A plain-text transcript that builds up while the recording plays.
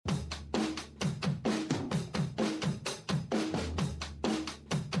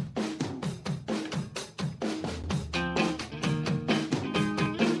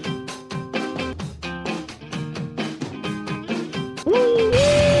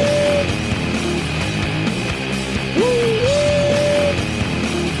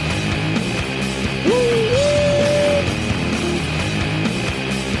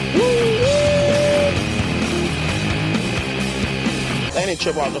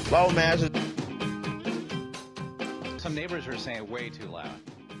trip off the floor, man. Some neighbors are saying way too loud.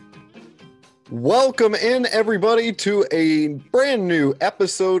 Welcome in, everybody, to a brand new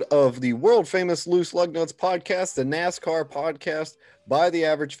episode of the world famous Loose Lug Nuts podcast, the NASCAR podcast by the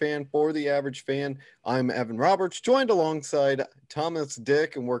average fan for the average fan. I'm Evan Roberts, joined alongside Thomas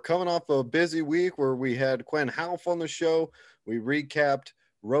Dick, and we're coming off a busy week where we had Quinn Half on the show. We recapped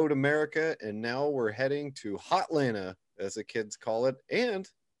Road America, and now we're heading to Hotlanta, as the kids call it, and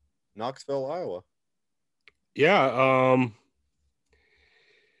Knoxville, Iowa. Yeah,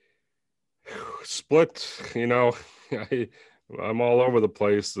 split, I'm all over the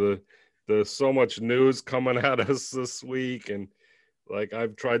place. There's so much news coming at us this week, and like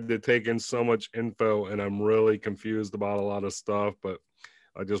I've tried to take in so much info, and I'm really confused about a lot of stuff, but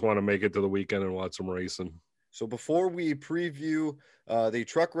I just want to make it to the weekend and watch some racing. So before we preview the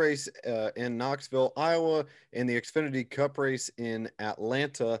truck race in Knoxville, Iowa, and the Xfinity Cup race in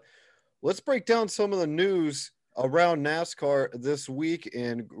Atlanta, let's break down some of the news around NASCAR this week.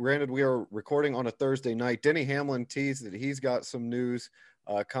 And granted, we are recording on a Thursday night. Denny Hamlin teased that he's got some news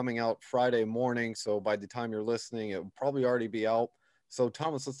coming out Friday morning. So by the time you're listening, it will probably already be out. So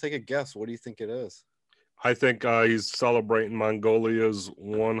Thomas, let's take a guess. What do you think it is? I think he's celebrating Mongolia's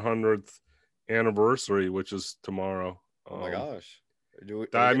 100th anniversary, which is tomorrow. Oh my gosh.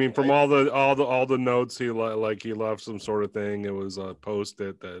 From all the notes he left some sort of thing. It was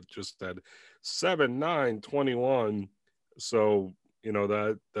posted that just said 7/9/21. So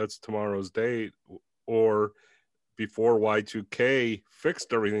that's tomorrow's date, or before Y2K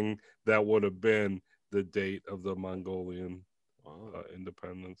fixed everything, that would have been the date of the Mongolian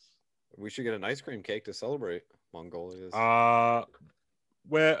independence. We should get an ice cream cake to celebrate Mongolia's.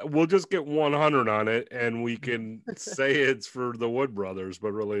 Well, we'll just get 100 on it, and we can say it's for the Wood Brothers,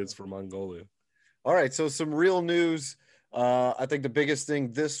 but really it's for Mongolia. All right, so some real news. I think the biggest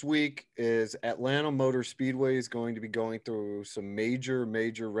thing this week is Atlanta Motor Speedway is going to be going through some major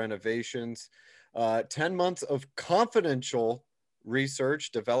renovations. 10 months of confidential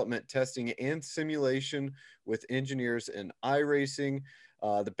research, development, testing, and simulation with engineers in iRacing.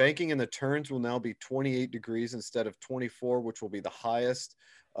 The banking and the turns will now be 28 degrees instead of 24, which will be the highest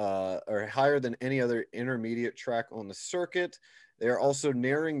or higher than any other intermediate track on the circuit. They are also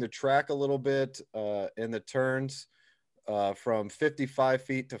narrowing the track a little bit in the turns from 55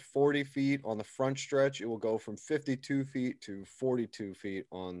 feet to 40 feet on the front stretch. It will go from 52 feet to 42 feet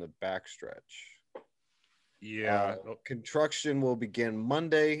on the back stretch. Yeah. Construction will begin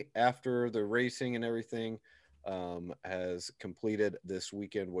Monday after the racing and everything has completed this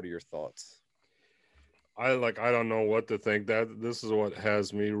weekend. What are your thoughts? I don't know what to think. That this is what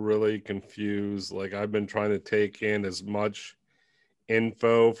has me really confused. Like, I've been trying to take in as much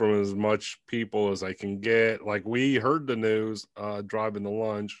info from as much people as I can get. Like, we heard the news driving to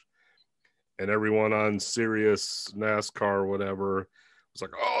lunch, and everyone on Sirius NASCAR or whatever was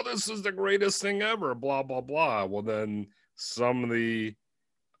like, oh, this is the greatest thing ever, blah blah blah. Well, then some of the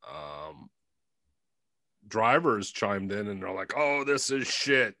drivers chimed in and they're like, oh, this is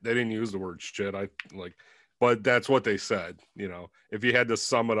shit. They didn't use the word shit. But that's what they said, if you had to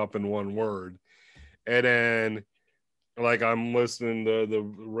sum it up in one word. And then like, I'm listening to the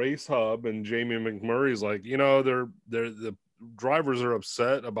Race Hub, and Jamie McMurray's like, they're the drivers are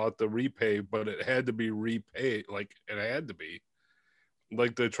upset about the repave, but it had to be repaid. Like, it had to be,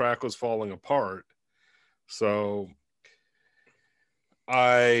 like, the track was falling apart. So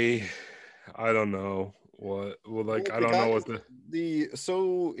I don't know. I don't know what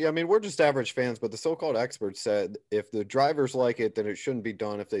we're just average fans, but the so-called experts said if the drivers like it, then it shouldn't be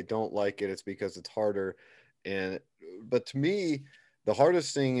done. If they don't like it, it's because it's harder. But to me, the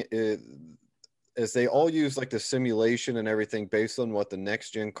hardest thing is they all use like the simulation and everything based on what the next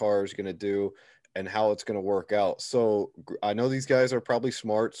gen car is going to do and how it's going to work out. So I know these guys are probably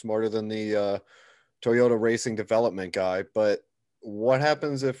smarter than the Toyota racing development guy, but what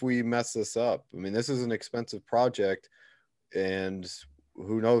happens if we mess this up? I mean, this is an expensive project, and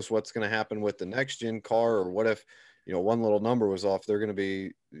who knows what's going to happen with the next gen car, or what if, one little number was off, they're going to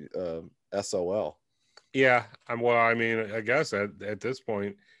be SOL. Yeah. I guess at this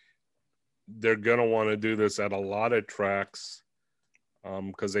point, they're going to want to do this at a lot of tracks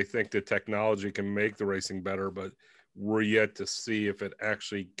because they think the technology can make the racing better, but we're yet to see if it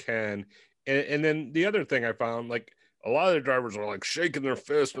actually can. And then the other thing I found, like, a lot of the drivers are like shaking their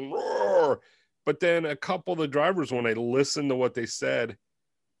fist and roar, but then a couple of the drivers, when I listened to what they said,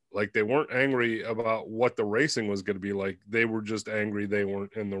 like, they weren't angry about what the racing was going to be like. They were just angry they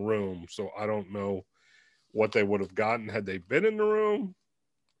weren't in the room. So I don't know what they would have gotten had they been in the room.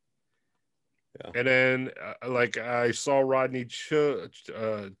 Yeah. And then, like I saw Rodney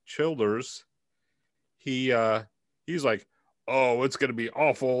Childers, he's like, "Oh, it's gonna be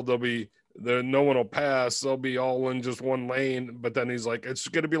awful. No one will pass. They'll be all in just one lane." But then he's like, "It's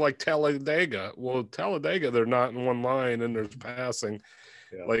gonna be like Talladega." Well, Talladega, they're not in one line and there's passing.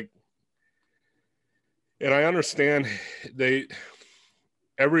 Yeah. Like, and I understand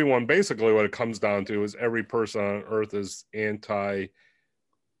everyone basically what it comes down to is every person on earth is anti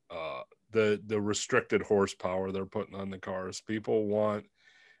the restricted horsepower they're putting on the cars. People want,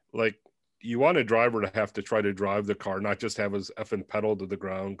 like, you want a driver to have to try to drive the car, not just have his effing pedal to the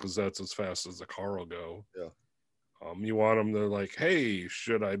ground because that's as fast as the car will go. Yeah. You want them to, like, hey,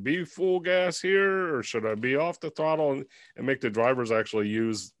 should I be full gas here or should I be off the throttle, and make the drivers actually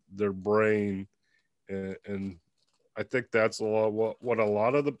use their brain. And I think that's a lot what a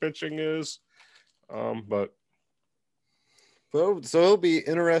lot of the pitching is. But So it'll be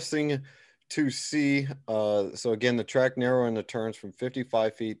interesting to see. So again, the track narrow in the turns from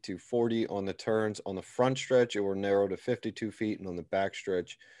 55 feet to 40 on the turns. On the front stretch, it will narrow to 52 feet, and on the back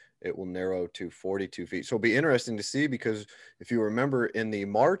stretch, it will narrow to 42 feet. So it'll be interesting to see, because if you remember in the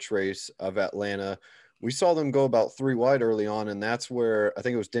March race of Atlanta, we saw them go about 3 wide early on, and that's where I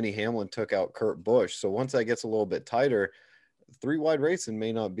think it was Denny Hamlin took out Kurt Busch. So once that gets a little bit tighter, 3 wide racing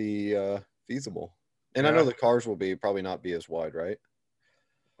may not be feasible. And I know the cars will probably not be as wide, right?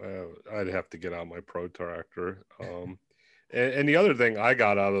 I'd have to get out my protractor. And the other thing I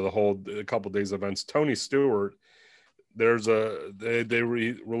got out of a couple of days events, Tony Stewart, they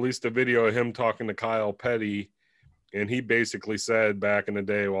released a video of him talking to Kyle Petty, and he basically said back in the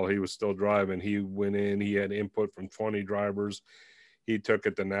day while he was still driving, he went in, he had input from 20 drivers. He took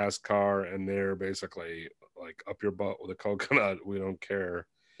it to NASCAR, and they're basically like, up your butt with a coconut. We don't care.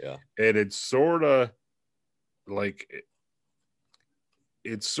 Yeah. And it's sort of like,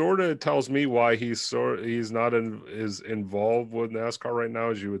 it sort of tells me why he's not as involved with NASCAR right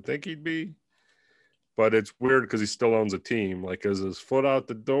now as you would think he'd be. But it's weird because he still owns a team. Like, is his foot out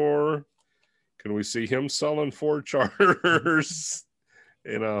the door? Can we see him selling Ford Chargers?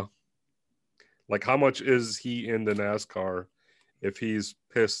 Like, how much is he into NASCAR if he's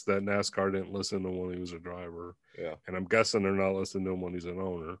pissed that NASCAR didn't listen to him when he was a driver? Yeah. And I'm guessing they're not listening to him when he's an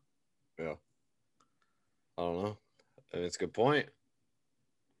owner. Yeah. I don't know. And it's a good point.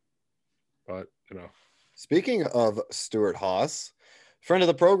 But, Speaking of Stuart Haas, friend of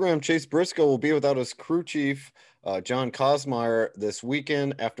the program, Chase Briscoe, will be without his crew chief, John Kosmeyer, this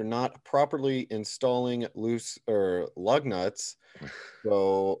weekend after not properly installing lug nuts.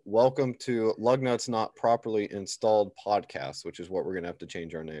 So welcome to Lug Nuts Not Properly Installed podcast, which is what we're going to have to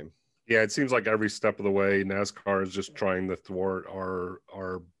change our name. Yeah, it seems like every step of the way, NASCAR is just trying to thwart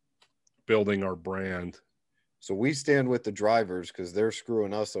our building our brand. So we stand with the drivers because they're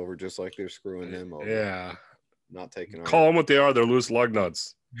screwing us over just like they're screwing them over. Yeah. Not taking Call them what they are. They're loose lug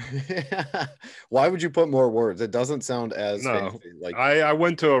nuts. Why would you put more words? It doesn't sound as no. fancy. Like, I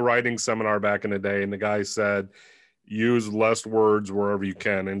went to a writing seminar back in the day, and the guy said, use less words wherever you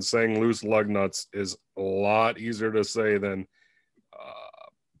can. And saying loose lug nuts is a lot easier to say than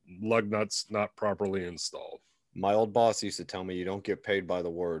lug nuts not properly installed. My old boss used to tell me you don't get paid by the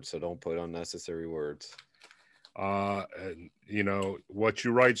word, so don't put unnecessary words. And what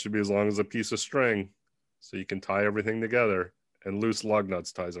you write should be as long as a piece of string, so you can tie everything together. And loose lug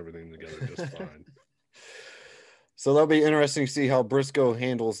nuts ties everything together just fine. So that'll be interesting to see how Briscoe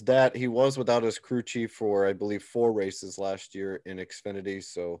handles that. He was without his crew chief for, I believe, 4 races last year in Xfinity.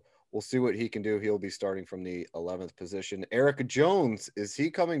 So we'll see what he can do. He'll be starting from the 11th position. Eric Jones, is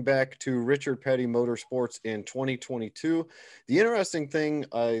he coming back to Richard Petty Motorsports in 2022? The interesting thing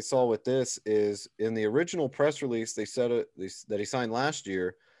I saw with this is in the original press release, they said that he signed last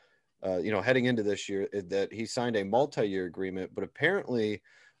year, heading into this year, that he signed a multi-year agreement, but apparently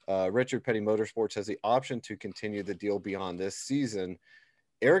Richard Petty Motorsports has the option to continue the deal beyond this season.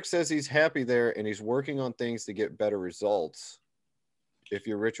 Eric says he's happy there and he's working on things to get better results. If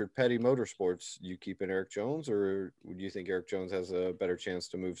you're Richard Petty Motorsports, you keep in Eric Jones, or do you think Eric Jones has a better chance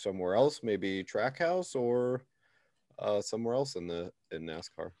to move somewhere else, maybe Trackhouse or somewhere else in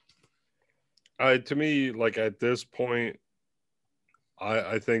NASCAR? To me, like, at this point,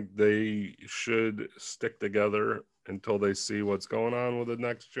 I think they should stick together until they see what's going on with the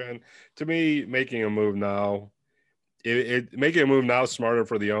next gen. To me, making a move now, making a move now is smarter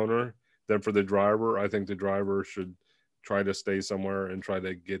for the owner than for the driver. I think the driver should try to stay somewhere and try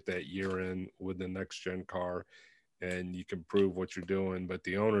to get that year in with the next gen car, and you can prove what you're doing. But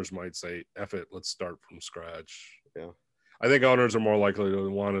the owners might say, F it, let's start from scratch. Yeah. I think owners are more likely to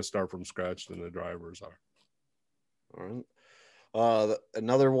want to start from scratch than the drivers are. All right.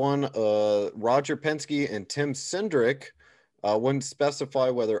 Another one, Roger Penske and Tim Cindric wouldn't specify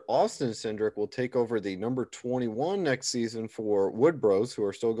whether Austin Cindric will take over the number 21 next season for Woodbros, who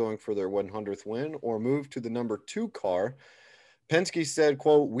are still going for their 100th win, or move to the number 2 car. Penske said,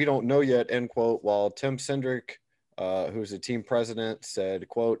 quote, "We don't know yet," end quote, while Tim Cindric, who's the team president, said,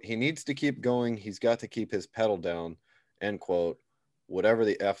 quote, "He needs to keep going. He's got to keep his pedal down," end quote, whatever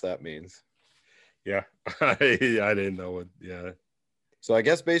the F that means. Yeah, I didn't know it. Yeah. So I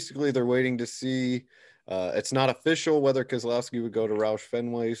guess basically they're waiting to see. It's not official whether Keselowski would go to Roush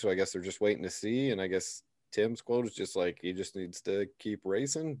Fenway, so I guess they're just waiting to see. And I guess Tim's quote is just like, he just needs to keep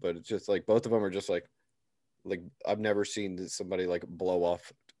racing. But it's just like both of them are just like I've never seen somebody like blow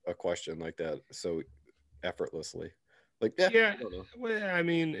off a question like that so effortlessly. Like, yeah. Well, I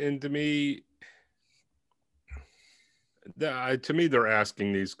mean, and to me, they're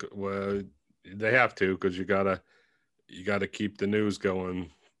asking these. Well, they have to, because you gotta keep the news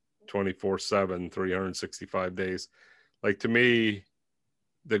going 24/7, 365 days. Like, to me,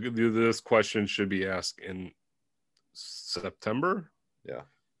 this question should be asked in September. Yeah.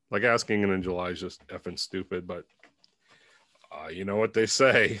 Like, asking it in July is just effing stupid, but you know what they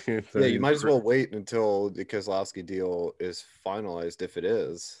say. Yeah, you might as well wait until the Keselowski deal is finalized, if it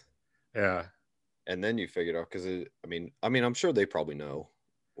is. Yeah. And then you figure it out, because I mean, I'm sure they probably know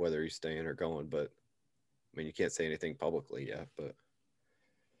whether he's staying or going, but I mean, you can't say anything publicly yet, but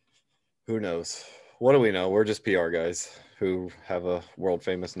who knows? What do we know? We're just PR guys who have a world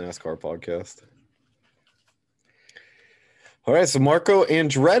famous NASCAR podcast. All right, so Marco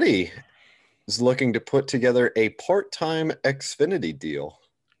Andretti is looking to put together a part-time Xfinity deal.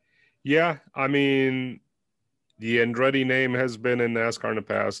 Yeah, I mean, the Andretti name has been in NASCAR in the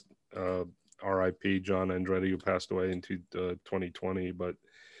past. R.I.P. John Andretti, who passed away in 2020, but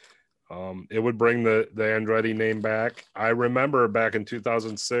it would bring the Andretti name back. I remember back in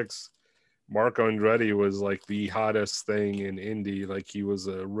 2006, Marco Andretti was like the hottest thing in Indy. Like, he was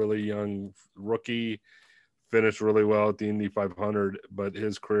a really young rookie, finished really well at the Indy 500, but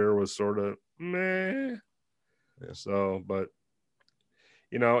his career was sort of meh. Yeah. So, but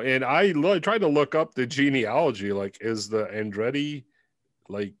you know, and I tried to look up the genealogy. Like, is the Andretti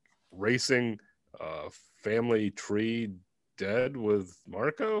like racing family tree dead with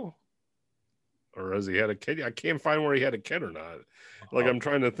Marco, or has he had a kid? I can't find where he had a kid or not. Like, I'm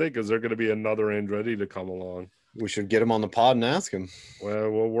trying to think, is there going to be another Andretti to come along? We should get him on the pod and ask him.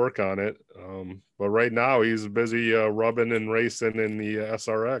 Well, we'll work on it. But right now he's busy rubbing and racing in the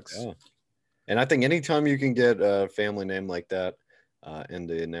SRX. Yeah. And I think anytime you can get a family name like that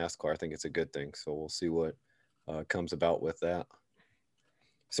into NASCAR, I think it's a good thing. So we'll see what comes about with that.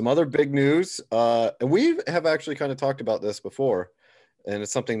 Some other big news, and we have actually kind of talked about this before, and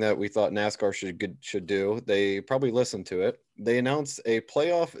it's something that we thought NASCAR should do. They probably listened to it. They announced a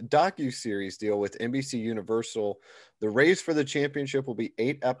playoff docu-series deal with NBC Universal. The race for the championship will be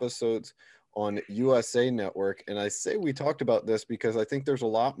 8 episodes on USA Network. And I say we talked about this because I think there's a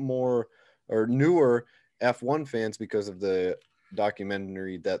lot more or newer F1 fans because of the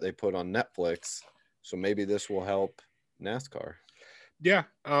documentary that they put on Netflix. So maybe this will help NASCAR. Yeah.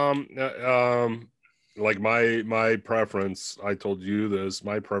 Like my preference, I told you this,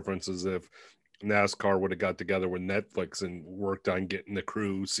 my preference is if NASCAR would have got together with Netflix and worked on getting the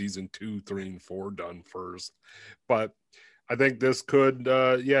Crew season 2, 3, and 4 done first. But I think this could,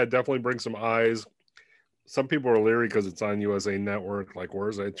 definitely bring some eyes. Some people are leery because it's on USA Network. Like,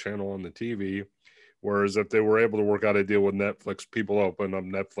 where's that channel on the TV? Whereas if they were able to work out a deal with Netflix, people open up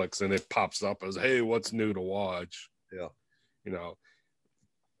Netflix and it pops up as, hey, what's new to watch? Yeah. You know,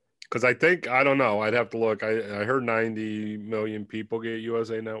 because I think, I don't know, I'd have to look. I heard 90 million people get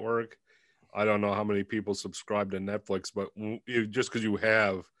USA Network. I don't know how many people subscribe to Netflix, but just because you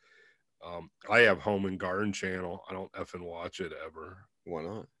have, I have Home and Garden channel. I don't effing watch it ever. Why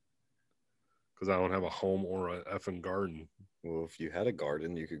not? Because I don't have a home or a effing garden. Well, if you had a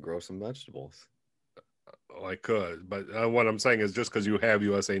garden, you could grow some vegetables. I could, but what I'm saying is just because you have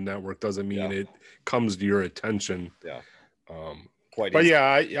USA Network doesn't mean it comes to your attention. Yeah. Quite easy.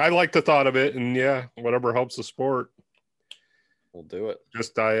 Yeah, I like the thought of it, and whatever helps the sport. We'll do it.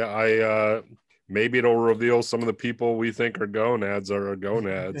 Just I maybe it'll reveal some of the people we think are gonads, and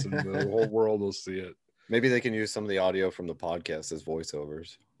the whole world will see it. Maybe they can use some of the audio from the podcast as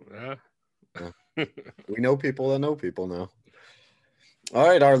voiceovers. Yeah. We know people that know people now. All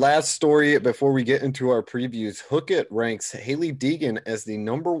right, our last story before we get into our previews. Hookit ranks Hailie Deegan as the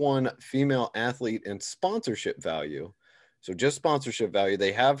 #1 female athlete in sponsorship value. So just sponsorship value.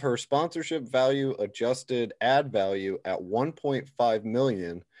 They have her sponsorship value adjusted ad value at $1.5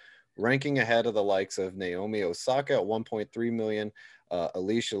 million, ranking ahead of the likes of Naomi Osaka at 1.3 million,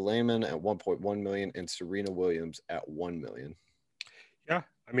 Alicia Lehman at 1.1 million, and Serena Williams at 1 million. Yeah,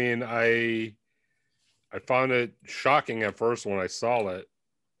 I mean, I found it shocking at first when I saw it,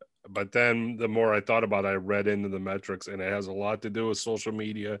 but then the more I thought about it, I read into the metrics, and it has a lot to do with social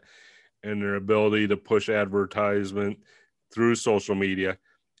media and their ability to push advertisement through social media.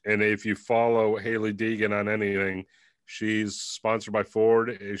 And if you follow Haley Deegan on anything, she's sponsored by Ford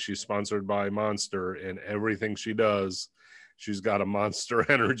and she's sponsored by Monster, and everything she does, she's got a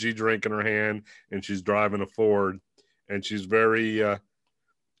Monster energy drink in her hand and she's driving a Ford, and she's very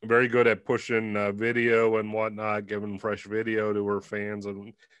good at pushing video and whatnot, giving fresh video to her fans.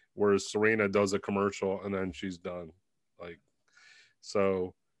 And whereas Serena does a commercial and then she's done.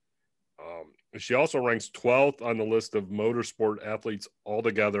 She also ranks 12th on the list of motorsport athletes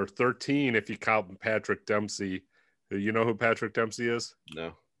altogether, 13 if you count Patrick Dempsey. You know who Patrick Dempsey is?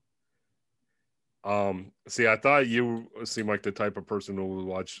 No. See, I thought you seemed like the type of person who would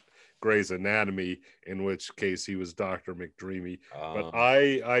watch Grey's Anatomy, in which case he was Dr. McDreamy. But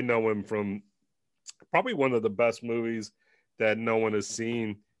I know him from probably one of the best movies that no one has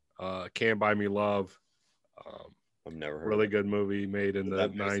seen, Can't Buy Me Love. I've never heard really of it. good movie made in the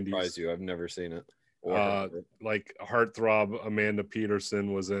 90s. Surprise you. I've never seen it. Like heartthrob Amanda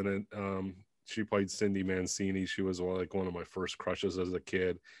Peterson was in it. She played Cindy Mancini. She was one of my first crushes as a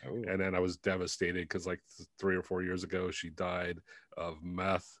kid. Oh. And then I was devastated because 3 or 4 years ago she died of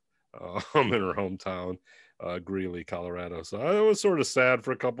meth in her hometown, Greeley, Colorado. So I was sort of sad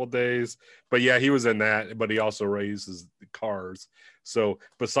for a couple of days. But yeah, he was in that, but he also raises the cars. So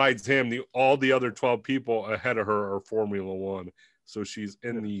besides him, all the other 12 people ahead of her are Formula One. So she's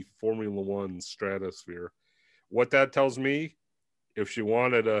in the Formula One stratosphere. What that tells me, if she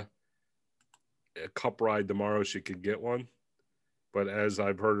wanted a cup ride tomorrow, she could get one. But as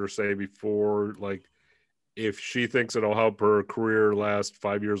I've heard her say before, if she thinks it'll help her career last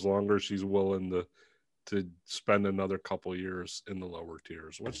 5 years longer, she's willing to spend another couple years in the lower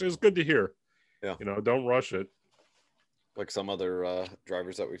tiers, which is good to hear. Yeah. Don't rush it. Like some other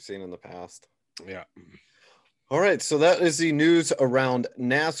drivers that we've seen in the past. Yeah. All right, so that is the news around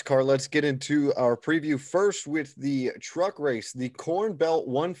NASCAR. Let's get into our preview first with the truck race, the Corn Belt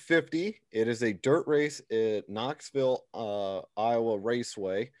 150. It is a dirt race at Knoxville, Iowa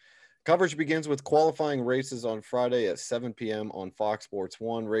Raceway. Coverage begins with qualifying races on Friday at 7 p.m. on Fox Sports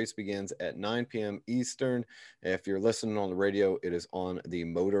 1. Race begins at 9 p.m. Eastern. If you're listening on the radio, it is on the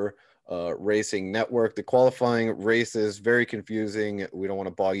Motor Racing Network. The qualifying race is very confusing. We don't want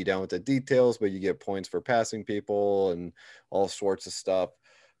to bog you down with the details, but you get points for passing people and all sorts of stuff.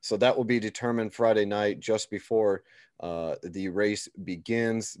 So that will be determined Friday night just before the race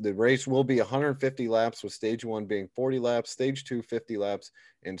begins. The race will be 150 laps, with stage 1 being 40 laps, stage 2 50 laps,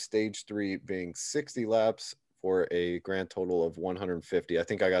 and stage 3 being 60 laps for a grand total of 150. I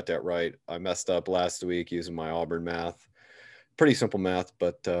think I got that right. I messed up last week using my Auburn math. Pretty simple math,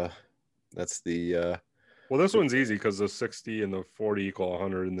 but that's the well, this one's easy because the 60 and the 40 equal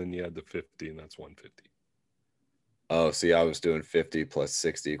 100, and then you add the 50, and that's 150. Oh, see, I was doing 50 plus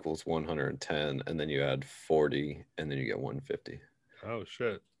 60 equals 110, and then you add 40, and then you get 150. Oh,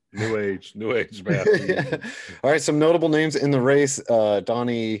 shit. New age math. All right, some notable names in the race.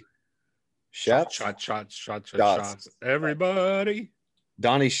 Donnie Schatz. Shots. Everybody.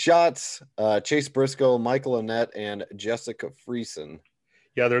 Donnie Schatz, Chase Briscoe, Michael Annett, and Jessica Friesen.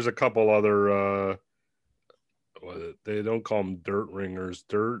 Yeah, there's a couple other they don't call them dirt ringers.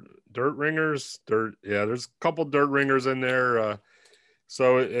 Dirt ringers. Yeah, there's a couple dirt ringers in there.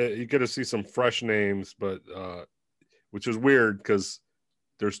 So you get to see some fresh names, but which is weird because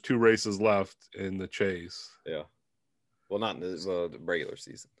there's 2 races left in the chase. Yeah. Well, not in the regular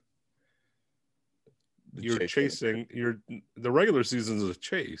season. The regular season is a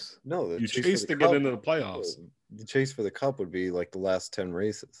chase. No, you chase to get into the playoffs. The chase for the cup would be like the last 10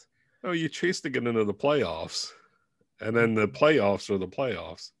 races. No, you chase to get into the playoffs, and then the playoffs are the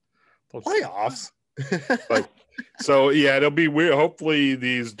playoffs. Playoffs. But so yeah, it'll be weird. Hopefully,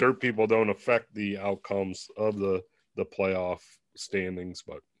 these dirt people don't affect the outcomes of the playoff standings.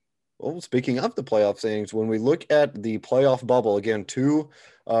 But well, speaking of the playoff standings, when we look at the playoff bubble, again, 2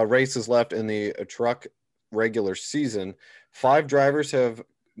 races left in the truck regular season. 5 drivers have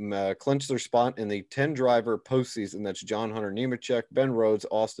clinched their spot in the 10-driver postseason. That's John Hunter Nemechek, Ben Rhodes,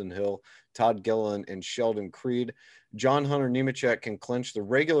 Austin Hill, Todd Gilliland, and Sheldon Creed. John Hunter Nemechek can clinch the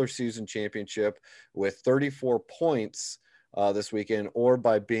regular season championship with 34 points this weekend, or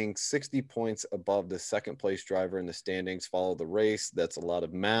by being 60 points above the second-place driver in the standings. Follow the race. That's a lot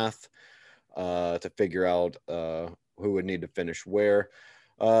of math to figure out who would need to finish where.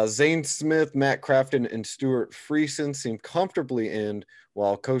 Zane Smith, Matt Crafton, and Stuart Friesen seem comfortably in,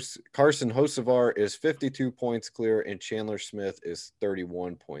 while Carson Hocevar is 52 points clear and Chandler Smith is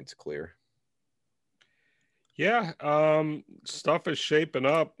 31 points clear. Yeah, stuff is shaping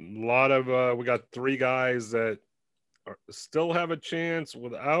up. A lot of we got 3 guys that still have a chance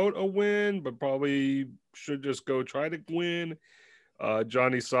without a win, but probably should just go try to win.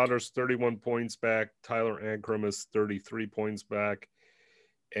 Johnny Sauter's 31 points back. Tyler Ankrum is 33 points back.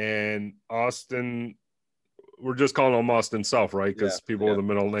 And Austin, we're just calling him Austin Self, right? Because people with a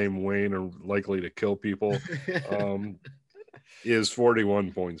middle name Wayne are likely to kill people. Is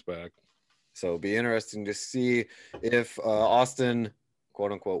 41 points back. So it'll be interesting to see if Austin,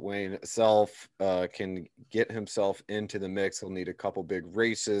 quote unquote, Wayne Self can get himself into the mix. He'll need a couple big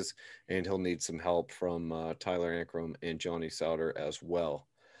races, and he'll need some help from Tyler Ankrum and Johnny Sauter as well.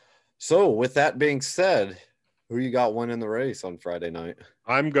 So with that being said, who you got winning the race on Friday night?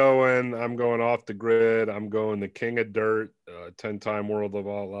 I'm going off the grid. I'm going the king of dirt, 10-time World of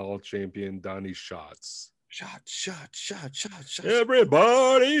All champion, Donnie Schatz. Shot.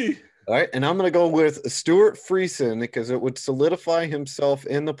 Everybody. All right, and I'm going to go with Stuart Friesen because it would solidify himself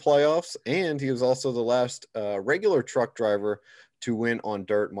in the playoffs, and he was also the last regular truck driver to win on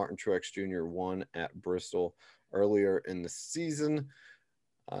dirt. Martin Truex Jr. won at Bristol earlier in the season.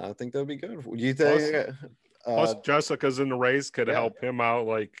 I think that would be good. Do you think? Plus, Jessica's in the race could help him out,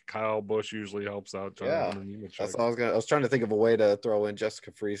 like Kyle Busch usually helps out. That's all I was trying to think of a way to throw in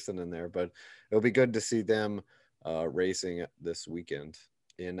Jessica Friesen in there, but it'll be good to see them racing this weekend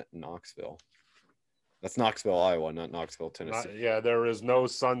in Knoxville. That's Knoxville, Iowa, not Knoxville, Tennessee. There is no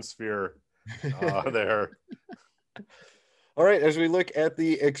sun sphere there. All right, as we look at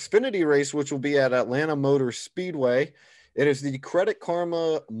the Xfinity race, which will be at Atlanta Motor Speedway, it is the Credit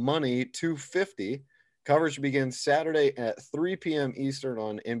Karma Money 250. Coverage begins Saturday at 3 p.m. Eastern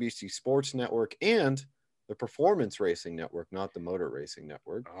on NBC Sports Network and the Performance Racing Network, not the Motor Racing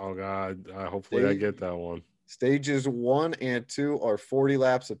Network. Oh, God. Hopefully I get that one. Stages 1 and 2 are 40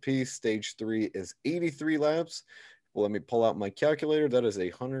 laps apiece. Stage 3 is 83 laps. Well, let me pull out my calculator. That is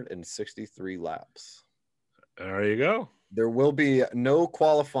 163 laps. There you go. There will be no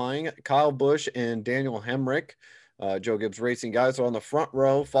qualifying. Kyle Busch and Daniel Hemrick, Joe Gibbs Racing guys, are on the front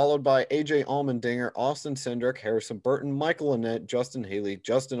row, followed by AJ Allmendinger, Austin Cindric, Harrison Burton, Michael Annett, Justin Haley,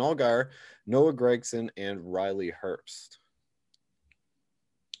 Justin Allgaier, Noah Gragson, and Riley Herbst.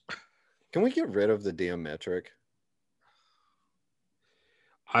 Can we get rid of the DM metric?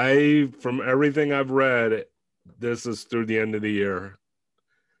 From everything I've read, this is through the end of the year.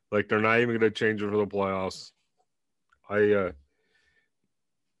 Like, they're not even going to change it for the playoffs. I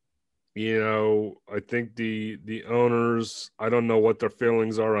think the owners, I don't know what their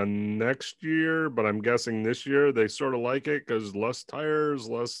feelings are on next year, but I'm guessing this year they sort of like it because less tires,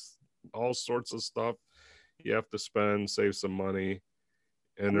 less all sorts of stuff you have to spend, save some money.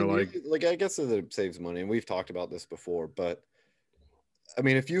 And they're like, I guess it saves money. And we've talked about this before, but I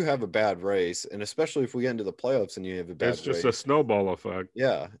mean, if you have a bad race, and especially if we get into the playoffs and you have a bad race, it's just a snowball effect.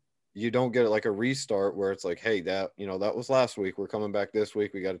 Yeah. You don't get like a restart where it's like, hey, that was last week. We're coming back this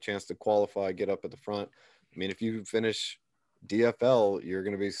week. We got a chance to qualify, get up at the front. I mean, if you finish DFL, you're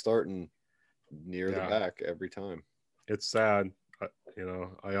going to be starting near the back every time. It's sad.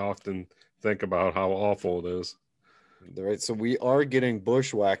 I often think about how awful it is. All right, so we are getting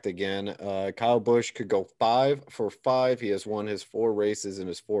bushwhacked again. Kyle Busch could go 5 for 5. He has won his 4 races in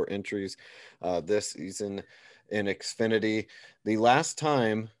his 4 entries this season in Xfinity. The last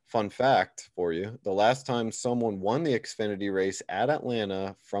time, fun fact for you, the last time someone won the Xfinity race at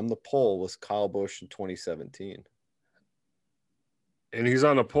Atlanta from the pole was Kyle Busch in 2017. And he's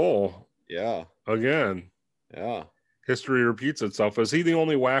on a pole. Yeah. Again. Yeah. History repeats itself. Is he the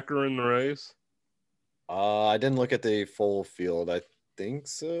only whacker in the race? I didn't look at the full field. I think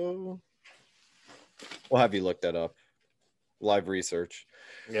so. We'll have you look that up. Live research.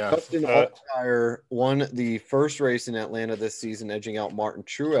 Yeah. Justin Allgaier won the first race in Atlanta this season, edging out Martin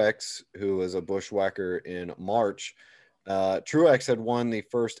Truex, who was a bushwhacker in March. Truex had won the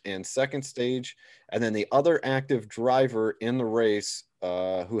first and second stage, and then the other active driver in the race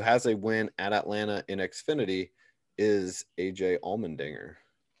who has a win at Atlanta in Xfinity is AJ Allmendinger.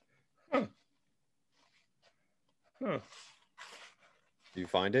 Huh. Do you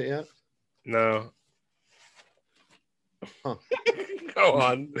find it yet? No. Huh. Go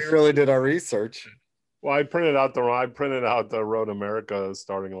on. We really did our research. Well, I printed out the Road America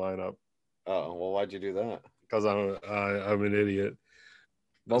starting lineup. Oh, well, why'd you do that? Because I'm an idiot.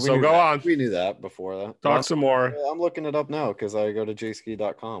 Well, so go on. We knew that before that. Talk some more. I'm looking it up now because I go to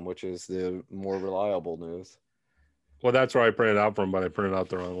jski.com, which is the more reliable news. Well, that's where I printed out from, but I printed out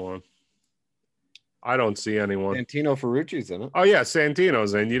the wrong one. I don't see anyone. Santino Ferrucci's in it. Oh, yeah,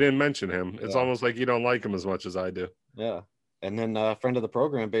 Santino's in. You didn't mention him. It's Yeah. almost like you don't like him as much as I do. Yeah. And then a friend of the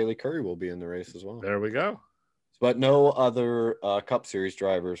program, Bailey Curry, will be in the race as well. There we go. But no other Cup Series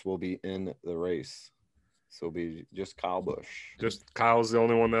drivers will be in the race. So it'll be just Kyle Busch. Just Kyle's the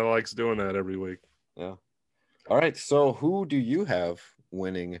only one that likes doing that every week. Yeah. All right. So who do you have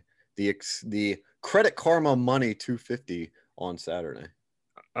winning the Credit Karma Money 250 on Saturday?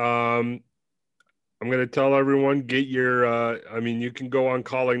 I'm going to tell everyone, get your, you can go on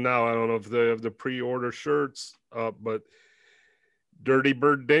calling now. I don't know if they have the pre-order shirts up, but Dirty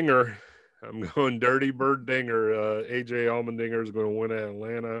Bird Dinger. I'm going Dirty Bird Dinger. AJ Allmendinger is going to win at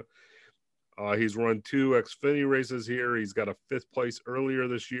Atlanta. He's run 2 Xfinity races here. He's got a 5th place earlier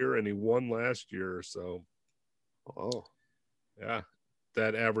this year, and he won last year. So, yeah,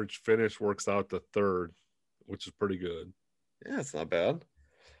 that average finish works out to 3rd, which is pretty good. Yeah, it's not bad.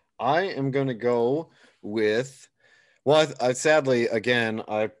 I am going to go with, well, I sadly, again,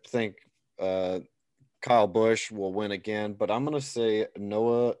 I think Kyle Busch will win again, but I'm going to say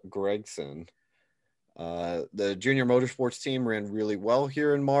Noah Gragson. The junior motorsports team ran really well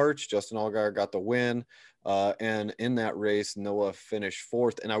here in March. Justin Allgaier got the win. And in that race, Noah finished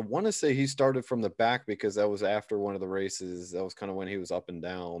 4th. And I want to say he started from the back because that was after one of the races. That was kind of when he was up and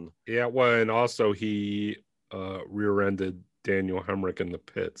down. Yeah, well, and also he rear-ended Daniel Hemrick in the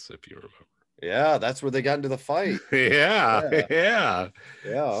pits, if you remember. Yeah, that's where they got into the fight. Yeah. I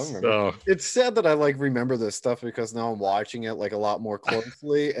remember. So, it's sad that I remember this stuff because now I'm watching it a lot more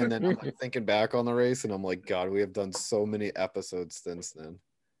closely, and then I'm thinking back on the race, and I'm like, God, we have done so many episodes since then.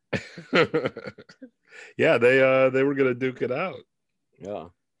 Yeah, they were gonna duke it out. Yeah.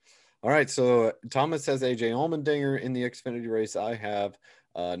 All right, so Thomas has AJ Allmendinger in the Xfinity race. I have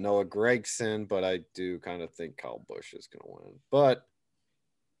Noah Gragson, but I do kind of think Kyle Busch is going to win. But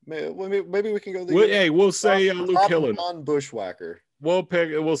maybe we can go. We'll say Luke Hillen, non-bushwhacker.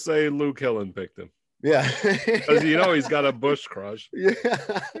 We'll say Luke Hillen picked him. Yeah, because he's got a Busch crush. Yeah,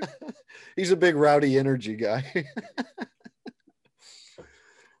 he's a big rowdy energy guy.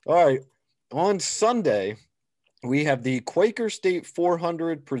 All right, on Sunday we have the Quaker State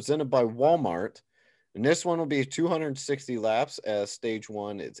 400 presented by Walmart. And this one will be 260 laps as stage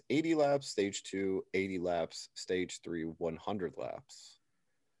 1. It's 80 laps, stage 2, 80 laps, stage 3, 100 laps.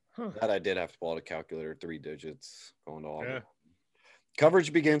 That I did have to pull out a calculator, 3 digits going to all. Yeah.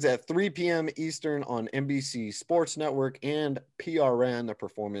 Coverage begins at 3 p.m. Eastern on NBC Sports Network and PRN, the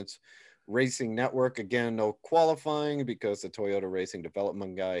Performance Racing Network. Again, no qualifying because the Toyota Racing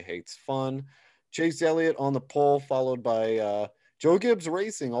Development guy hates fun. Chase Elliott on the pole, followed by Joe Gibbs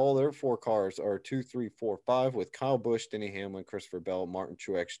Racing. All their 4 cars are 2, 3, 4, 5 with Kyle Busch, Denny Hamlin, Christopher Bell, Martin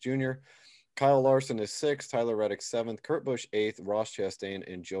Truex Jr. Kyle Larson is 6th, Tyler Reddick 7th, Kurt Busch 8th, Ross Chastain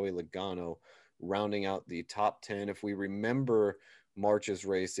and Joey Logano rounding out the top 10. If we remember March's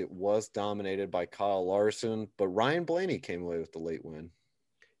race, it was dominated by Kyle Larson, but Ryan Blaney came away with the late win.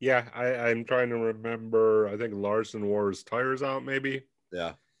 Yeah, I'm trying to remember. I think Larson wore his tires out maybe.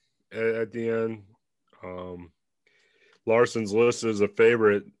 Yeah. At the end. Larson's listed as a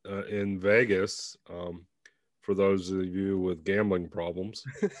favorite in Vegas. For those of you with gambling problems.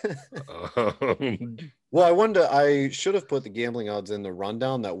 Well, I should have put the gambling odds in the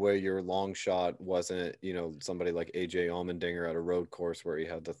rundown. That way your long shot wasn't, somebody like AJ Allmendinger at a road course where he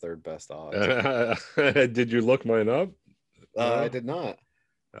had the 3rd best odds. Did you look mine up? I did not.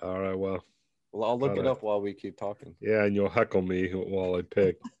 All right, well, I'll look it up while we keep talking. Yeah, and you'll heckle me while I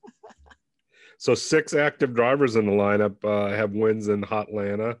pick. So 6 active drivers in the lineup have wins in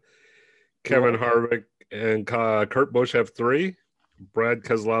Hotlanta. Kevin Harvick and Kurt Busch have 3. Brad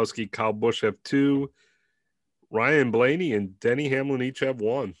Keselowski, Kyle Busch have 2. Ryan Blaney and Denny Hamlin each have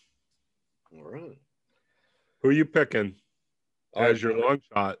 1. All right. Who are you picking as your long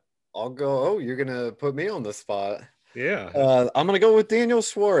shot? I'll go. Oh, you're going to put me on the spot. Yeah. I'm going to go with Daniel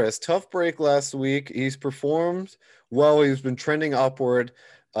Suarez. Tough break last week. He's performed well. He's been trending upward.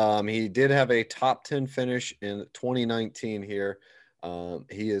 He did have a top 10 finish in 2019 here.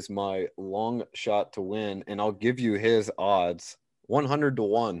 He is my long shot to win, and I'll give you his odds 100 to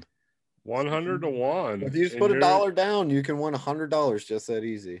 1. 100 to 1. If you just put $1 down, you can win $100 just that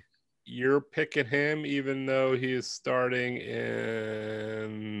easy. You're picking him even though he is starting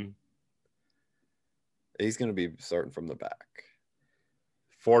in. He's going to be starting from the back.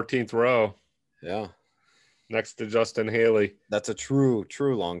 14th row. Yeah. Next to Justin Haley. That's a true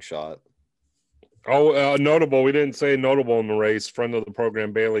long shot. Oh, notable. We didn't say notable in the race. Friend of the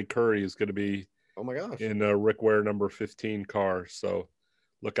program, Bailey Curry, is going to be in Rick Ware number 15 car. So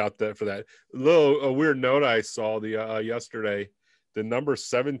look out there for that. A weird note I saw yesterday. The number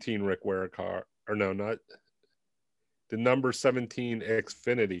 17 Rick Ware car, or no, not the number 17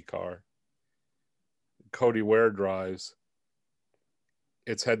 Xfinity car. Cody Ware drives.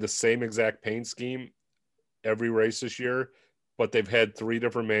 It's had the same exact paint scheme every race this year, but they've had 3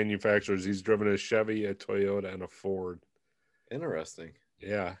 different manufacturers. He's driven a Chevy, a Toyota, and a Ford. Interesting.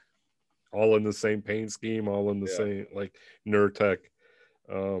 Yeah. All in the same paint scheme, all in the same, like Nurtec.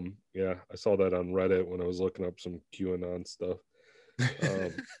 Yeah, I saw that on Reddit when I was looking up some QAnon stuff.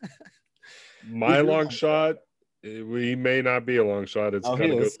 My long shot, we may not be a long shot.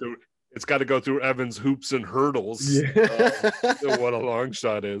 It's got to go through Evans hoops and hurdles. What a long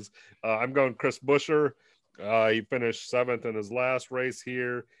shot is. I'm going Chris Buescher. He finished 7th in his last race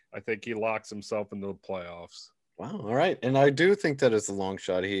here. I think he locks himself into the playoffs. Wow. All right. And I do think that is a long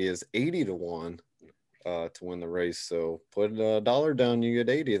shot. He is 80-1 to win the race. So put $1 down, you get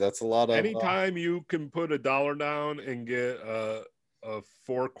 80. That's a lot of. Anytime you can put $1 down and get a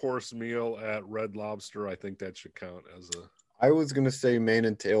 4-course meal at Red Lobster, I think that should count as a. I was gonna say mane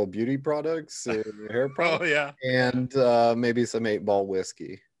and tail beauty products, hair products. Oh yeah, and maybe some 8-ball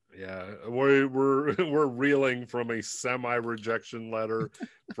whiskey. Yeah, we're reeling from a semi-rejection letter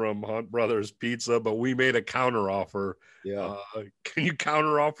from Hunt Brothers Pizza, but we made a counter offer. Yeah, can you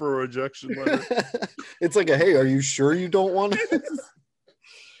counter offer a rejection letter? It's like hey, are you sure you don't want it?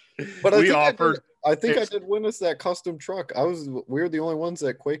 But I think I did win us that custom truck. We were the only ones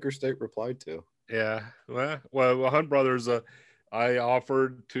that Quaker State replied to. Yeah, well, Hunt Brothers. I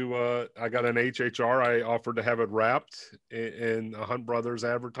offered to. I got an HHR. I offered to have it wrapped in a Hunt Brothers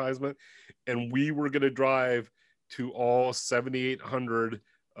advertisement, and we were going to drive to all 7,800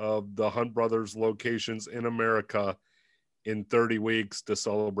 of the Hunt Brothers locations in America in 30 weeks to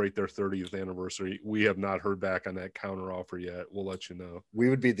celebrate their 30th anniversary. We have not heard back on that counter offer yet. We'll let you know. We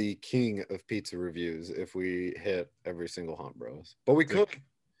would be the king of pizza reviews if we hit every single Hunt Bros, but we could.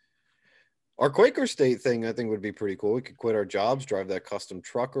 Our Quaker State thing, I think, would be pretty cool. We could quit our jobs, drive that custom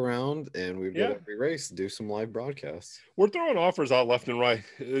truck around, and we'd get every race, do some live broadcasts. We're throwing offers out left and right.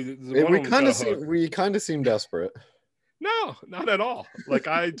 We kind of seem desperate. No, not at all. Like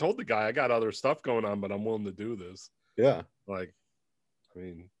I told the guy, I got other stuff going on, but I'm willing to do this. Yeah. Like, I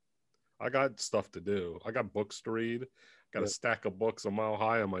mean, I got stuff to do. I got books to read. Got a stack of books a mile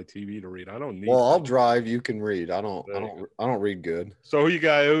high on my TV to read. I don't need. Well, I'll drive. You can read. I don't read good. So you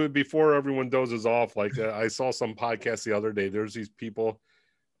guys, before everyone dozes off, like I saw some podcast the other day. There's these people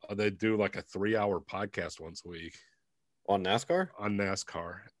that do like a 3-hour podcast once a week on NASCAR.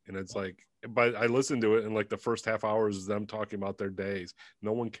 And it's like, but I listened to it, and like the first half hour is them talking about their days.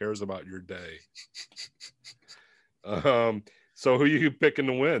 No one cares about your day. So who are you picking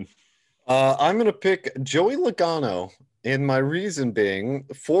to win? I'm gonna pick Joey Logano. And my reason being,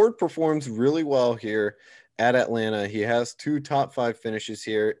 Ford performs really well here at Atlanta. He has 2 top 5 finishes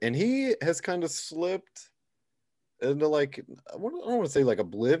here, and he has kind of slipped into like, I don't want to say like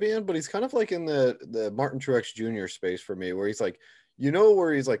oblivion, but he's kind of like in the Martin Truex Jr. space for me, where he's like,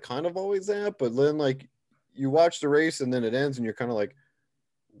 where he's like kind of always at, but then like you watch the race and then it ends and you're kind of like,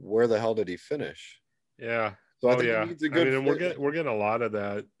 where the hell did he finish? Yeah. So I think he needs a good and we're getting a lot of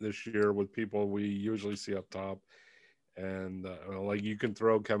that this year with people we usually see up top. And like you can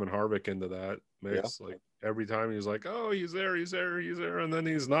throw Kevin Harvick into that mix. Like every time he's like, oh, he's there, and then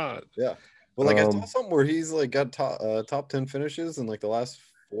he's not. Yeah. Well, like I saw something where he's like got top 10 finishes in like the last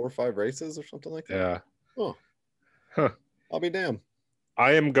 4 or 5 races or something like that. Yeah. Oh. Huh. I'll be damned.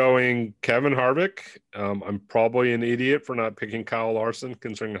 I am going Kevin Harvick. I'm probably an idiot for not picking Kyle Larson,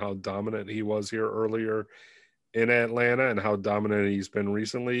 considering how dominant he was here earlier in Atlanta and how dominant he's been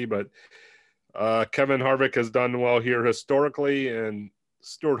recently, but Kevin Harvick has done well here historically, and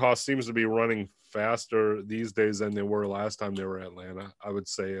Stewart-Haas seems to be running faster these days than they were last time they were at Atlanta, I would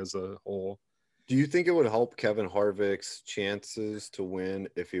say, as a whole. Do you think it would help Kevin Harvick's chances to win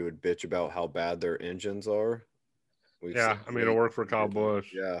if he would bitch about how bad their engines are? I mean, it worked for Kyle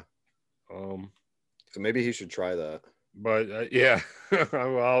Busch. Yeah. So maybe he should try that. But,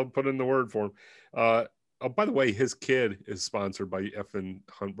 I'll put in the word for him. By the way, his kid is sponsored by effing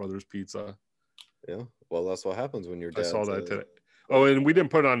Hunt Brothers Pizza. Yeah, well, that's what happens when your dad. I saw that today. Oh, and we didn't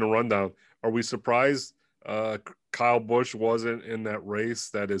put it on the rundown. Are we surprised Kyle Busch wasn't in that race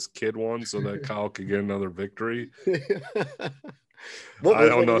that his kid won so that Kyle could get another victory? I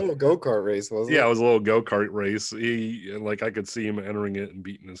don't know. A little go-kart race, wasn't it? Yeah, it was a little go-kart race. I could see him entering it and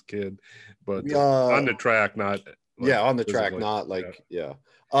beating his kid, but on the track, not. On the track, not like.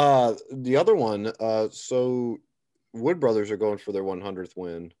 The other one. So Wood Brothers are going for their 100th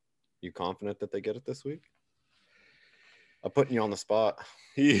win. You confident that they get it this week? I'm putting you on the spot.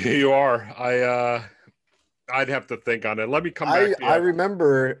 You are. I'd have to think on it. Let me come back to you. I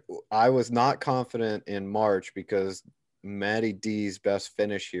remember I was not confident in March because Matty D's best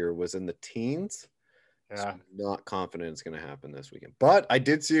finish here was in the teens. Yeah. So I'm not confident it's going to happen this weekend. But I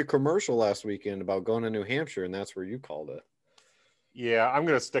did see a commercial last weekend about going to New Hampshire, and that's where you called it. Yeah, I'm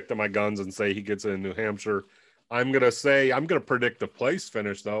going to stick to my guns and say he gets it in New Hampshire. I'm going to predict the place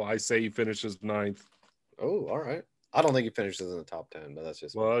finish, though. I say he finishes 9th. Oh, all right. I don't think he finishes in the top 10, but that's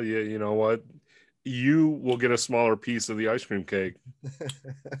just me. Well, yeah, you know what? You will get a smaller piece of the ice cream cake.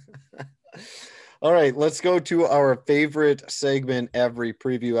 All right, let's go to our favorite segment every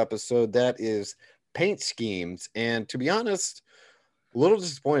preview episode. That is paint schemes. And to be honest, a little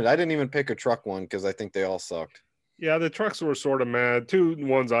disappointed. I didn't even pick a truck one because I think they all sucked. Yeah, the trucks were sort of mad. Two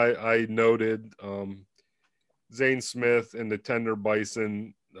ones I noted, Zane Smith and the Tender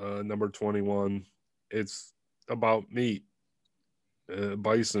Bison, number 21. It's about meat,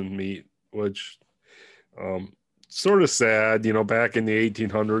 bison meat, which sort of sad. You know, back in the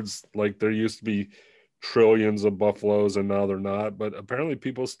 1800s, like there used to be trillions of buffaloes and now they're not, but apparently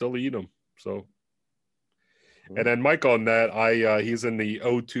people still eat them. So, and then Michael on that, he's in the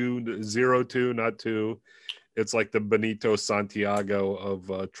 02, not 2. It's like the Benito Santiago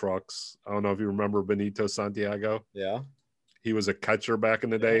of trucks. I don't know if you remember Benito Santiago. Yeah. He was a catcher back in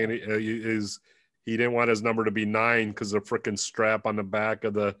the day, and he didn't want his number to be 9 because the freaking strap on the back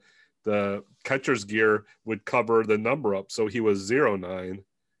of the catcher's gear would cover the number up. So he was 09.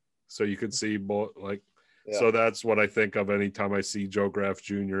 So you could see both, like, so that's what I think of anytime I see Joe Graf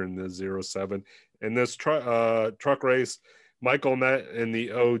Jr. in the 07. In this truck race, Michael Net in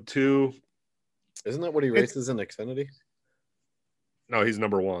the 02. Isn't that what he races in Xfinity? No, he's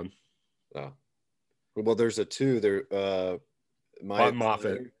number 1. Oh. Well, there's a 2 there. Brett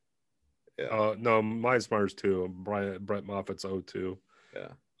Moffitt. Yeah. No, Minesmire's 2. Brett Moffitt's 02. Yeah.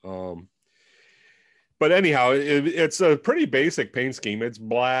 But anyhow, it's a pretty basic paint scheme. It's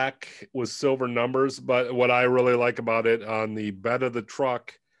black with silver numbers. But what I really like about it, on the bed of the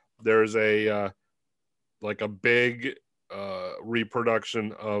truck, there's a like a big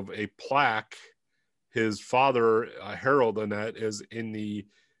reproduction of a plaque. His father, Harold Annett, is in the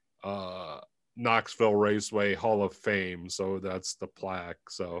Knoxville Raceway Hall of Fame. So that's the plaque.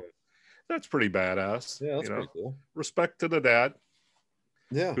 So that's pretty badass. Yeah, that's pretty cool. Respect to the dad.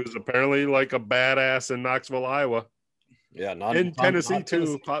 Yeah. Who's apparently like a badass in Knoxville, Iowa. Yeah, in Tennessee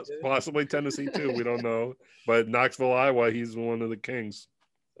too. Possibly Tennessee too. We don't know. But Knoxville, Iowa, he's one of the kings.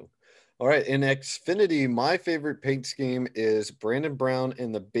 All right, in Xfinity, my favorite paint scheme is Brandon Brown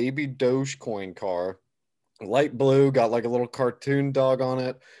in the Baby Dogecoin car. Light blue, got like a little cartoon dog on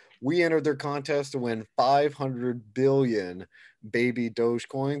it. We entered their contest to win 500 billion Baby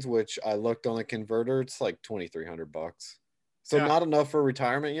Dogecoins, which I looked on a converter. It's like $2,300. So not enough for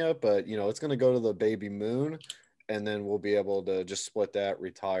retirement yet, but you know, it's going to go to the baby moon, and then we'll be able to just split that,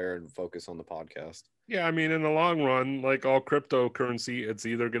 retire, and focus on the podcast. Yeah, I mean, in the long run, like all cryptocurrency, it's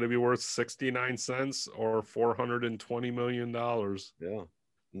either going to be worth 69 cents or $420 million. Yeah,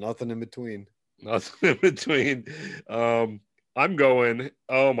 nothing in between. Nothing in between. I'm going,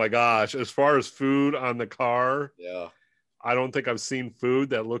 oh my gosh, as far as food on the car, I don't think I've seen food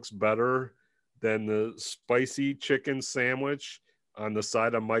that looks better than the spicy chicken sandwich on the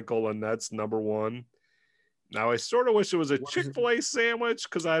side of Michael Annett's number 1. Now, I sort of wish it was a Chick-fil-A sandwich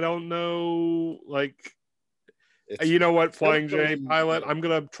because I don't know, like, you know what, Flying J Pilot, I'm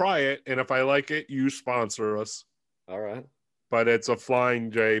going to try it, and if I like it, you sponsor us. All right. But it's a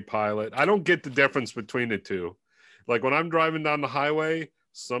Flying J Pilot. I don't get the difference between the two. Like, when I'm driving down the highway,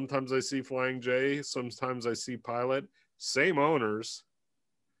 sometimes I see Flying J, sometimes I see Pilot. Same owners.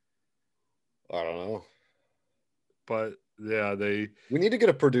 I don't know. But yeah, we need to get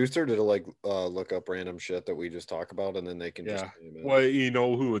a producer to like look up random shit that we just talk about, and then they can just well, you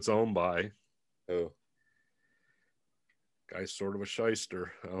know who it's owned by. Who? Guy's sort of a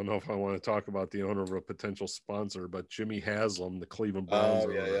shyster. I don't know if I want to talk about the owner of a potential sponsor, but Jimmy Haslam, the Cleveland Browns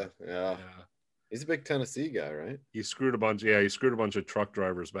owner. Yeah. He's a big Tennessee guy, right? He screwed a bunch of truck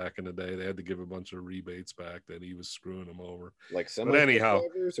drivers back in the day. They had to give a bunch of rebates back that he was screwing them over. Like but anyhow,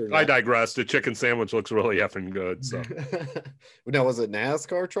 I digress. The chicken sandwich looks really effing good. So now, was it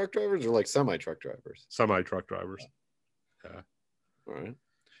NASCAR truck drivers or like semi-truck drivers? Semi-truck drivers. Yeah. All right.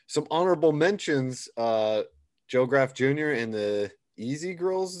 Some honorable mentions. Joe Graf Jr. and the Easy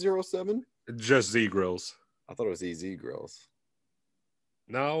Grills 07? Just Z Grills. I thought it was EZ Grills.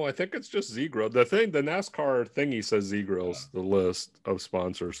 No, I think it's just Z Grill. The NASCAR thingy says Z Grills, the list of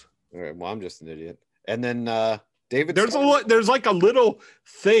sponsors. All right, well, I'm just an idiot. And then David, there's like a little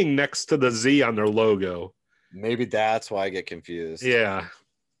thing next to the Z on their logo. Maybe that's why I get confused. Yeah.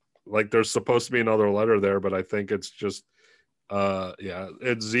 Like there's supposed to be another letter there, but I think it's just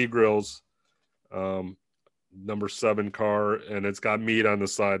it's Z Grills number 7 car, and it's got meat on the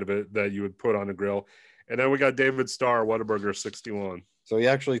side of it that you would put on a grill. And then we got David Starr, Whataburger 61. So he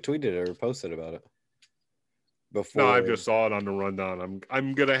actually tweeted it or posted about it before. No, I just saw it on the rundown.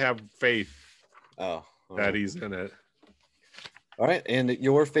 I'm gonna have faith that right. He's in it. All right, and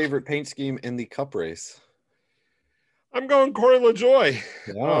your favorite paint scheme in the Cup race? I'm going Corey LaJoy.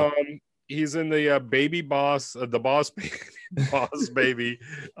 Yeah. He's in the baby boss, the boss baby, boss baby.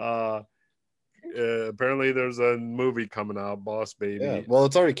 Apparently, there's a movie coming out, Boss Baby. Yeah, well,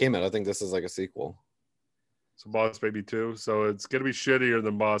 it's already came out. I think this is like a sequel. So Boss Baby 2. So it's gonna be shittier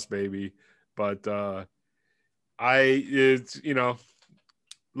than Boss Baby, but it's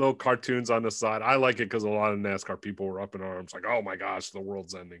little cartoons on the side. I like it because a lot of NASCAR people were up in arms, like, "Oh my gosh, the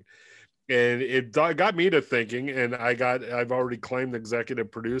world's ending." And it got me to thinking, and I've already claimed executive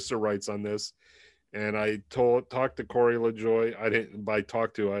producer rights on this. And I talked to Corey LaJoy. I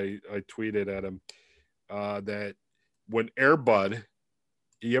tweeted at him that when Air Bud,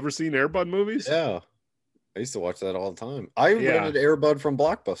 you ever seen Air Bud movies? Yeah, I used to watch that all the time. I rented Air Bud from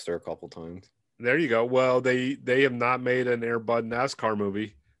Blockbuster a couple times. There you go. Well, they have not made an Air Bud NASCAR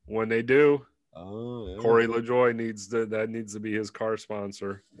movie. When they do, Corey LaJoy needs to be his car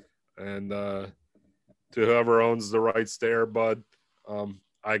sponsor. And to whoever owns the rights to Air Bud,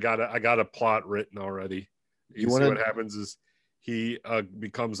 I got a plot written already. What happens is he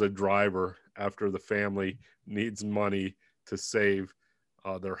becomes a driver after the family needs money to save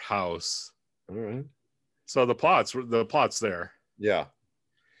their house. All right. So the plot's there. Yeah.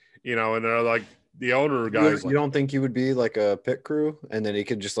 And they're like the owner guys. You don't think he would be like a pit crew, and then he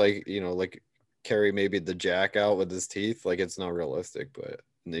could just like carry maybe the jack out with his teeth? Like, it's not realistic, but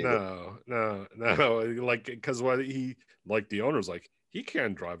no. Like, because the owner's like, he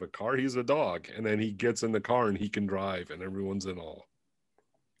can't drive a car. He's a dog. And then he gets in the car and he can drive, and everyone's in awe.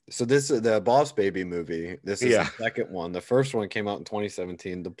 So this is the Boss Baby movie. This is the second one. The first one came out in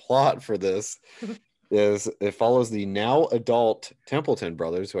 2017. The plot for this is it follows the now adult Templeton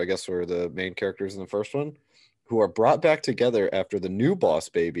brothers, who I guess were the main characters in the first one, who are brought back together after the new Boss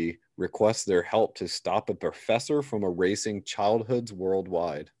Baby requests their help to stop a professor from erasing childhoods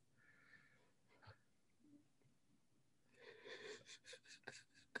worldwide.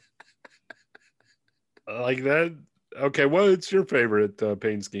 Like that. Okay, what's your favorite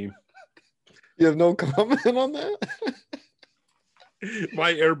paint scheme? You have no comment on that?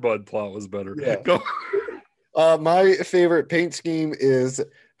 My Air Bud plot was better. Yeah. Go. My favorite paint scheme is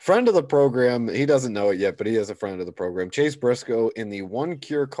friend of the program. He doesn't know it yet, but he is a friend of the program. Chase Briscoe in the One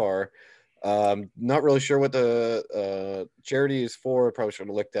Cure car. Not really sure what the charity is for. Probably should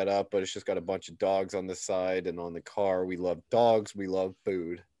have looked that up, but it's just got a bunch of dogs on the side and on the car. We love dogs. We love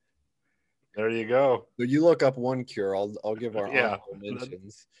food. There you go. So you look up One Cure. I'll give our honorable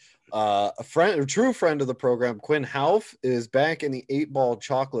mentions. A true friend of the program, Quinn Houff, is back in the 8-Ball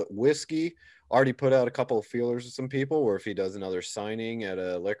chocolate whiskey. Already put out a couple of feelers with some people where if he does another signing at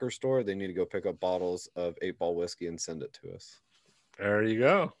a liquor store, they need to go pick up bottles of 8-Ball whiskey and send it to us. There you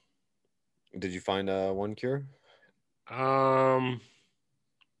go. Did you find One Cure?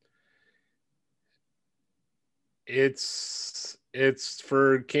 It's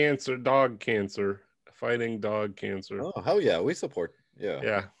for cancer, dog cancer, fighting dog cancer. Oh, hell yeah. We support.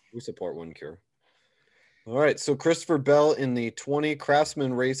 Yeah. We support One Cure. All right. So Christopher Bell in the 20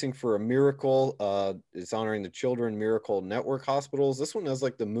 Craftsman Racing for a Miracle is honoring the Children Miracle Network hospitals. This one has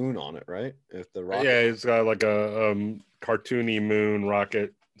like the moon on it, right? If the rocket. Yeah, it's got like a cartoony moon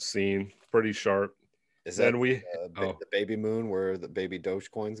rocket scene. Pretty sharp. Is that the baby moon where the baby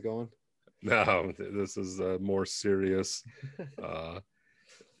Dogecoin's going? No, this is more serious. I'm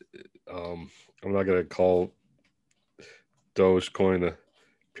not going to call Dogecoin a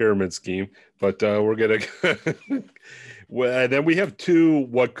pyramid scheme, but we're going to. Well, then we have 2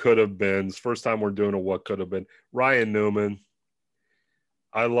 what could have beens. First time we're doing a what could have been. Ryan Newman.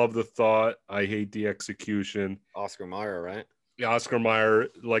 I love the thought. I hate the execution. Oscar Mayer, right? Yeah, Oscar Mayer,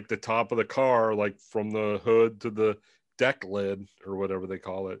 like the top of the car, like from the hood to the deck lid or whatever they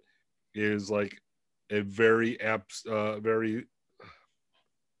call it, is like a very very,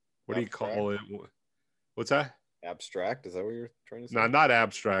 what do you call it? What's that? Abstract? Is that what you're trying to say? No, not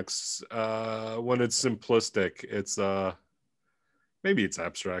abstracts. When it's simplistic, it's maybe it's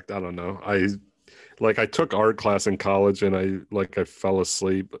abstract. I don't know. I took art class in college and I fell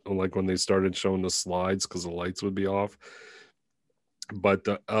asleep like when they started showing the slides because the lights would be off. But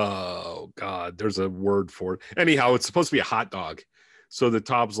oh god, there's a word for it. Anyhow, it's supposed to be a hot dog. So the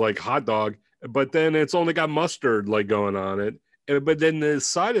top's like hot dog, but then it's only got mustard like going on it. But then the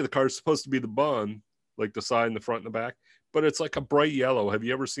side of the car is supposed to be the bun, like the side and the front and the back, but it's like a bright yellow. Have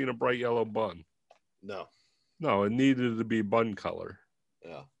you ever seen a bright yellow bun? No. No, it needed to be bun color.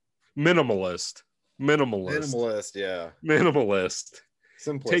 Yeah. Minimalist. Yeah. Minimalist.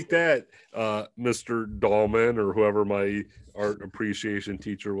 Simplistic. Take that, Mr. Dahlman, or whoever my art appreciation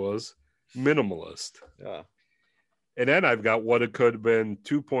teacher was. Minimalist. Yeah. And then I've got What It Could Have Been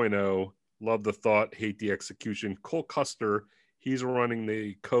 2.0. Love the thought, hate the execution. Cole Custer, he's running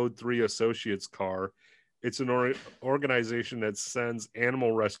the Code 3 Associates car. It's an organization that sends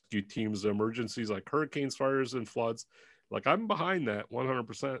animal rescue teams to emergencies like hurricanes, fires, and floods. Like, I'm behind that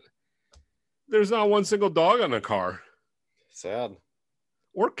 100%. There's not one single dog on the car. Sad.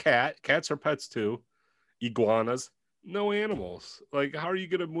 Or cat. Cats are pets too. Iguanas. No animals. Like, how are you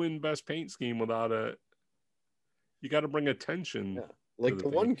going to win best paint scheme without a... You got to bring attention. Yeah. Like the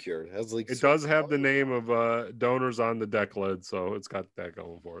one cure. It has like... It does have the name of donors on the deck lid, so it's got that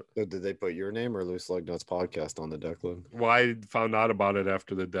going for it. So did they put your name or Loose Lug Nuts Podcast on the deck lid? Well, I found out about it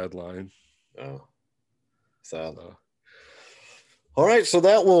after the deadline. Oh. Sad. All right, so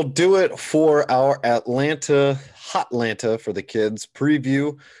that will do it for our Hotlanta for the kids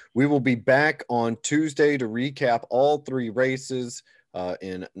preview. We will be back on Tuesday to recap all 3 races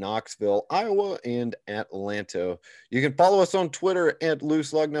in Knoxville, Iowa, and Atlanta. You can follow us on Twitter at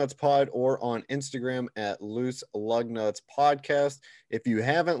Loose Lug Nuts Pod or on Instagram at Loose Lug Nuts Podcast. If you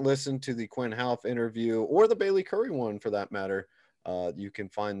haven't listened to the Quinn Houff interview or the Bailey Curry one for that matter, you can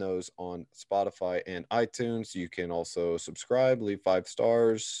find those on Spotify and iTunes. You can also subscribe, leave 5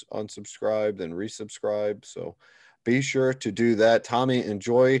 stars, unsubscribe, then resubscribe. So be sure to do that. Tommy,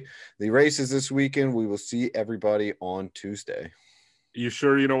 enjoy the races this weekend. We will see everybody on Tuesday. You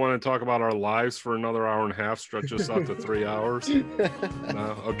sure you don't want to talk about our lives for another hour and a half? Stretch us out to 3 hours?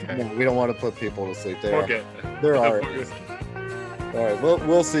 No? Okay. No, we don't want to put people to sleep. Okay. They're all right. All right.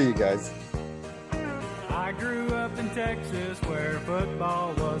 We'll see you guys. I grew up in Texas where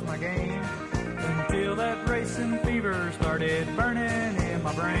football was my game until that racing fever started burning in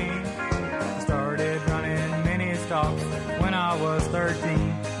my brain. I started running mini stocks when I was 13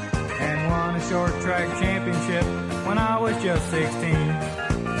 and won a short track championship when I was just 16.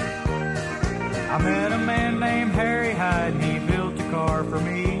 I met a man named Harry Hyde and he built a car for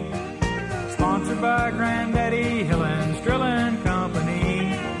me, sponsored by Granddaddy Hillens Drilling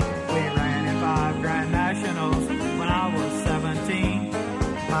Company. We ran in 5 Grand Nationals when I was 17.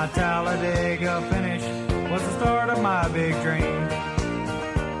 My Talladega finish was the start of my big dream.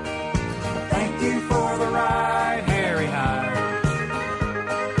 Thank you for the ride, Harry Hyde.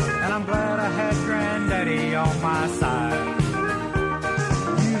 And I'm glad I had Granddaddy on my side.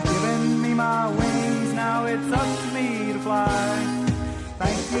 You've given me my wings, now it's up to me to fly.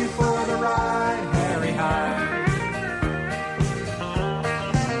 Thank you for the ride, Harry Hyde.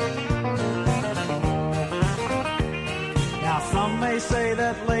 Now some may say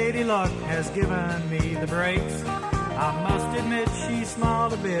that Lady Luck has given me the breaks. I must admit she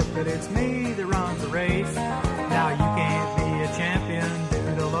smiled a bit, but it's me that runs the race. Now you can't be a champion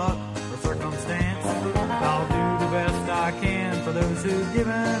due to luck or circumstance. I'll do the best I can for those who've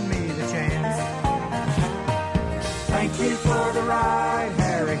given me the chance. Thank you for the ride,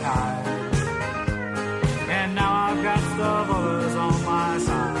 Harry Hyde.